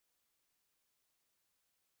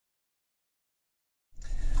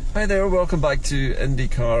Hi there, welcome back to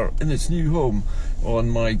IndyCar in its new home on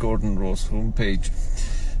my Gordon Ross homepage.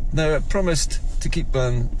 Now, I promised to keep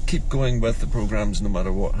going with the programmes no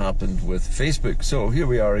matter what happened with Facebook. So here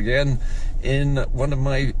we are again in one of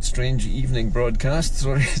my strange evening broadcasts.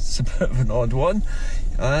 Sorry, it's a bit of an odd one.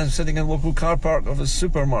 I'm sitting in a local car park of a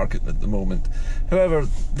supermarket at the moment. However,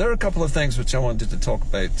 there are a couple of things which I wanted to talk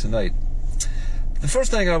about tonight. The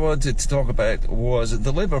first thing I wanted to talk about was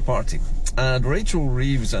the Labour Party. And Rachel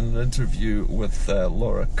Reeves, in an interview with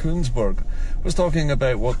Laura Kuenssberg, was talking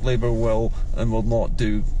about what Labour will and will not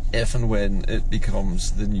do if and when it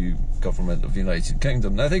becomes the new government of the United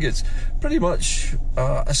Kingdom. And I think it's pretty much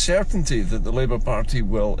a certainty that the Labour Party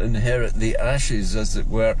will inherit the ashes, as it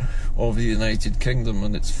were, of the United Kingdom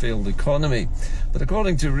and its failed economy. But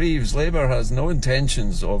according to Reeves, Labour has no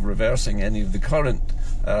intentions of reversing any of the current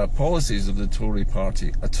policies of the Tory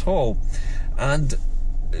party at all. And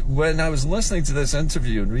when I was listening to this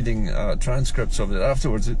interview and reading transcripts of it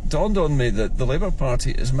afterwards, it dawned on me that the Labour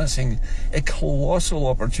Party is missing a colossal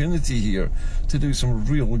opportunity here to do some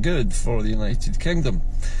real good for the United Kingdom.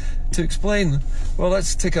 To explain, well,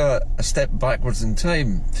 let's take a step backwards in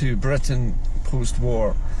time to Britain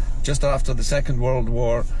post-war. Just after the Second World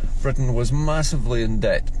War, Britain was massively in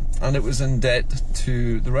debt. And it was in debt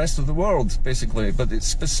to the rest of the world, basically, but it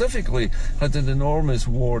specifically had an enormous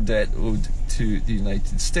war debt owed to the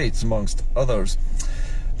United States, amongst others.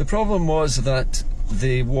 The problem was that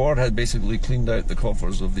the war had basically cleaned out the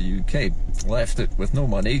coffers of the UK, left it with no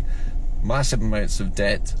money, massive amounts of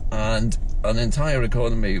debt, and an entire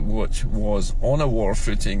economy which was on a war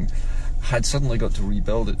footing had suddenly got to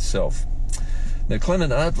rebuild itself. Now,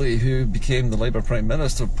 Clement Atlees, who became the Labour Prime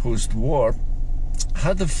Minister post-war,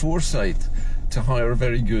 had the foresight to hire a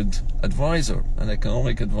very good advisor, an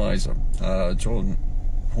economic advisor, John,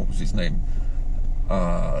 what was his name?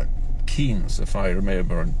 Keynes, if I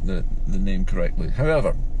remember the name correctly.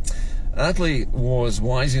 However, Atlees was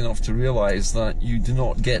wise enough to realise that you do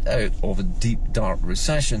not get out of a deep, dark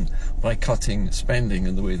recession by cutting spending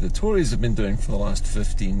in the way the Tories have been doing for the last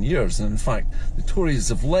 15 years. And in fact, the Tories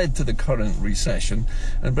have led to the current recession,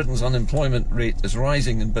 and Britain's unemployment rate is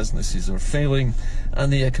rising and businesses are failing,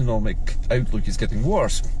 and the economic outlook is getting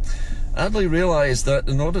worse. Atlees realised that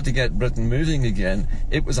in order to get Britain moving again,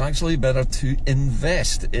 it was actually better to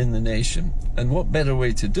invest in the nation. And what better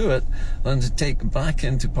way to do it than to take back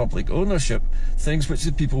into public ownership things which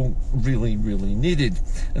the people really, really needed.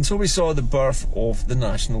 And so we saw the birth of the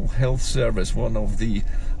National Health Service, one of the,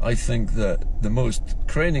 I think, the most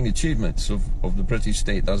crowning achievements of the British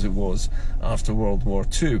state as it was after World War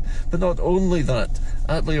II. But not only that,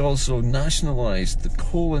 Atlees also nationalised the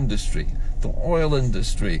coal industry, the oil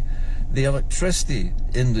industry, the electricity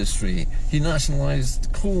industry. He nationalised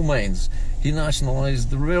coal mines. He nationalised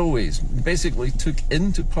the railways. Basically took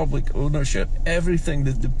into public ownership everything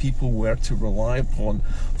that the people were to rely upon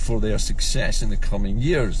for their success in the coming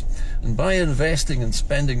years. And by investing and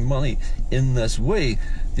spending money in this way,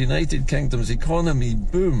 the United Kingdom's economy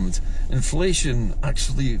boomed. Inflation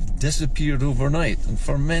actually disappeared overnight, and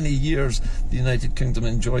for many years the United Kingdom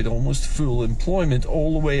enjoyed almost full employment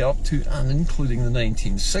all the way up to and including the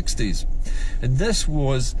 1960s. And this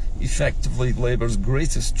was effectively Labour's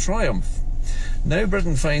greatest triumph. Now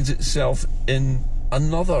Britain finds itself in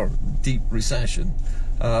another deep recession,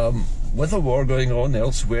 with a war going on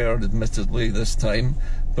elsewhere, admittedly this time,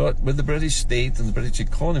 but with the British state and the British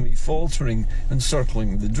economy faltering and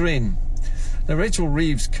circling the drain. Now, Rachel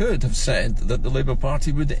Reeves could have said that the Labour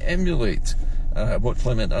Party would emulate what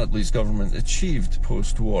Clement Atlees' government achieved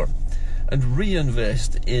post-war and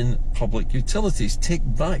reinvest in public utilities, take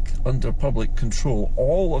back under public control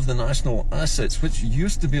all of the national assets which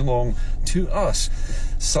used to belong to us,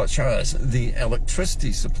 such as the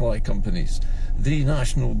electricity supply companies, the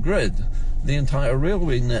national grid, the entire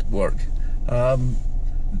railway network,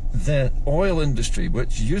 the oil industry,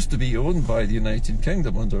 which used to be owned by the United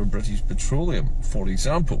Kingdom under British Petroleum, for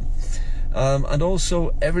example, and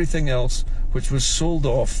also everything else which was sold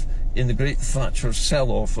off in the great Thatcher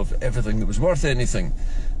sell-off of everything that was worth anything.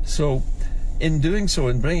 So in doing so,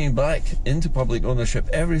 in bringing back into public ownership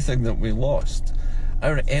everything that we lost,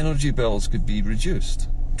 our energy bills could be reduced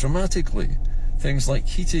dramatically. Things like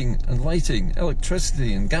heating and lighting,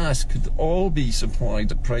 electricity and gas could all be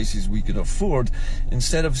supplied at prices we could afford,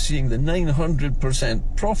 instead of seeing the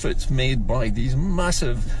 900% profits made by these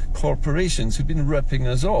massive corporations who've been ripping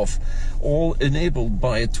us off, all enabled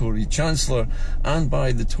by a Tory Chancellor and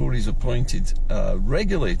by the Tories appointed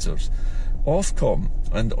regulators, Ofcom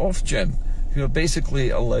and Ofgem, who have basically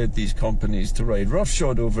allowed these companies to ride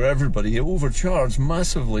roughshod over everybody, overcharge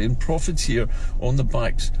massively, and profiteer on the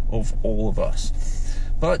backs of all of us.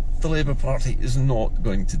 But the Labour Party is not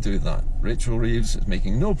going to do that. Rachel Reeves is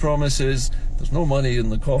making no promises, there's no money in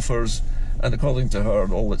the coffers, and according to her,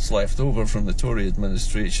 all that's left over from the Tory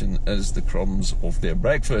administration is the crumbs of their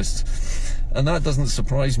breakfast. And that doesn't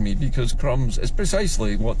surprise me, because crumbs is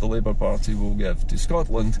precisely what the Labour Party will give to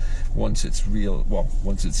Scotland once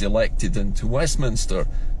it's elected into Westminster.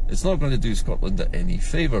 It's not going to do Scotland any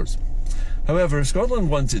favours. However, if Scotland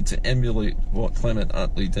wanted to emulate what Clement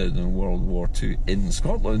Atlees did in World War II in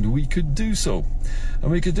Scotland, we could do so.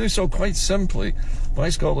 And we could do so quite simply by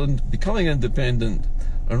Scotland becoming independent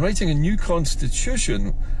and writing a new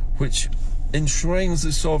constitution which enshrines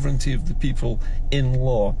the sovereignty of the people in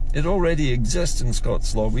law. It already exists in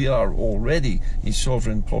Scots law. We are already a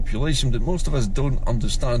sovereign population, but most of us don't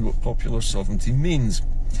understand what popular sovereignty means.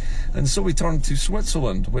 And so we turn to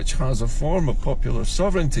Switzerland, which has a form of popular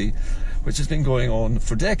sovereignty which has been going on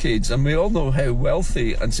for decades, and we all know how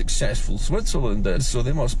wealthy and successful Switzerland is, so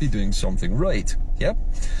they must be doing something right. Yep.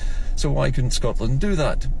 So why couldn't Scotland do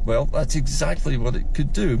that? Well, that's exactly what it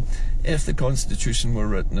could do if the constitution were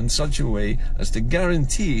written in such a way as to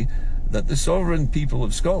guarantee that the sovereign people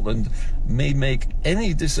of Scotland may make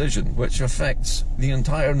any decision which affects the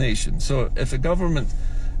entire nation. So if a government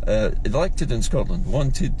elected in Scotland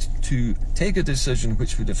wanted to take a decision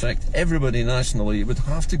which would affect everybody nationally, it would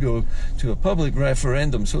have to go to a public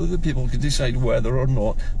referendum so that the people could decide whether or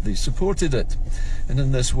not they supported it. And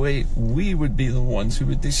in this way, we would be the ones who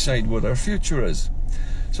would decide what our future is.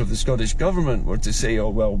 So if the Scottish Government were to say, oh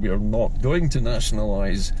well, we are not going to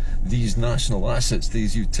nationalise these national assets,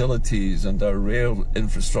 these utilities and our rail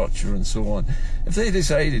infrastructure and so on, if they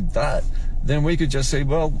decided that, then we could just say,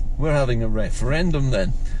 well, we're having a referendum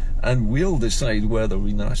then, and we'll decide whether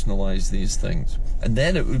we nationalise these things. And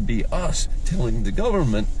then it would be us telling the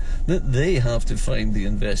government that they have to find the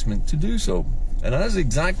investment to do so. And that's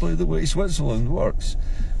exactly the way Switzerland works.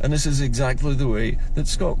 And this is exactly the way that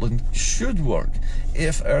Scotland should work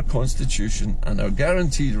if our constitution and our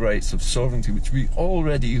guaranteed rights of sovereignty, which we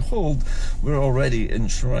already hold, were already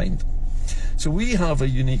enshrined. So we have a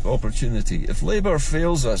unique opportunity. If Labour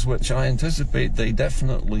fails us, which I anticipate they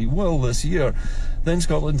definitely will this year, then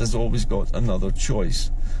Scotland has always got another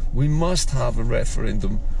choice. We must have a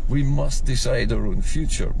referendum. We must decide our own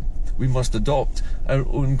future. We must adopt our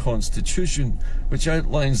own constitution, which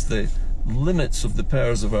outlines the limits of the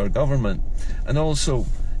powers of our government and also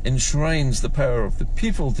enshrines the power of the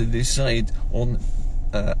people to decide on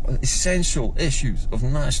essential issues of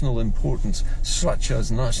national importance, such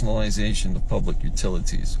as nationalisation of public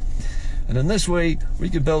utilities. And in this way, we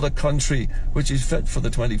can build a country which is fit for the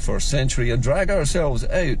 21st century and drag ourselves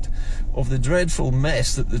out of the dreadful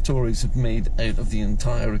mess that the Tories have made out of the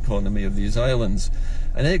entire economy of these islands,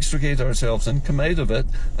 and extricate ourselves and come out of it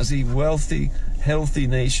as a wealthy, healthy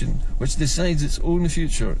nation which decides its own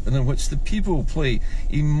future and in which the people play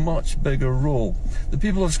a much bigger role. The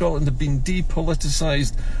people of Scotland have been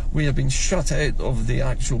depoliticised. We have been shut out of the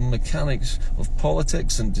actual mechanics of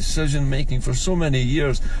politics and decision making for so many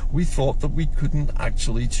years. We thought that we couldn't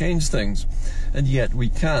actually change things, and yet we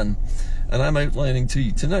can. And I'm outlining to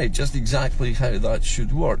you tonight just exactly how that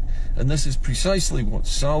should work. And this is precisely what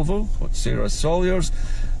Salvo, what Sarah Sawyers,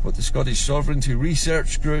 what the Scottish Sovereignty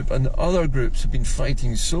Research Group and other groups have been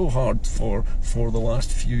fighting so hard for the last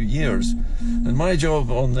few years. And my job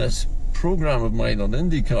on this programme of mine on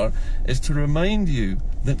IndyCar is to remind you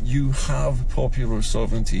that you have popular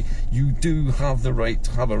sovereignty. You do have the right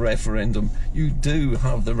to have a referendum. You do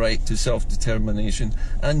have the right to self-determination.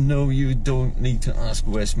 And no, you don't need to ask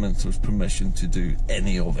Westminster's permission to do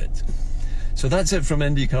any of it. So that's it from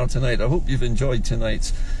IndyCar tonight. I hope you've enjoyed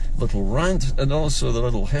tonight's little rant and also the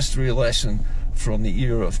little history lesson from the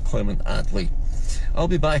era of Clement Atlees. I'll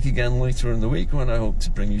be back again later in the week when I hope to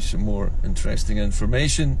bring you some more interesting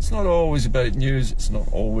information. It's not always about news, it's not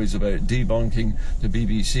always about debunking the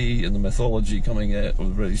BBC and the mythology coming out of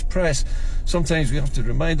the British press. Sometimes we have to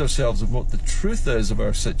remind ourselves of what the truth is of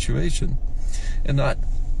our situation. And that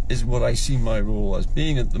is what I see my role as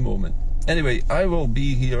being at the moment. Anyway, I will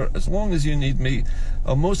be here as long as you need me.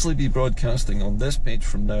 I'll mostly be broadcasting on this page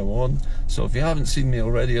from now on, so if you haven't seen me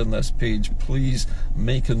already on this page, please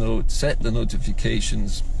make a note, set the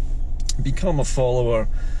notifications, become a follower,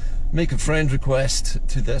 make a friend request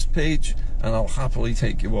to this page, and I'll happily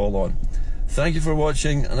take you all on. Thank you for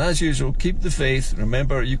watching, and as usual, keep the faith.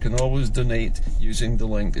 Remember, you can always donate using the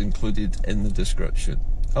link included in the description.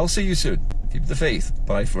 I'll see you soon. Keep the faith.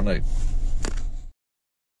 Bye for now.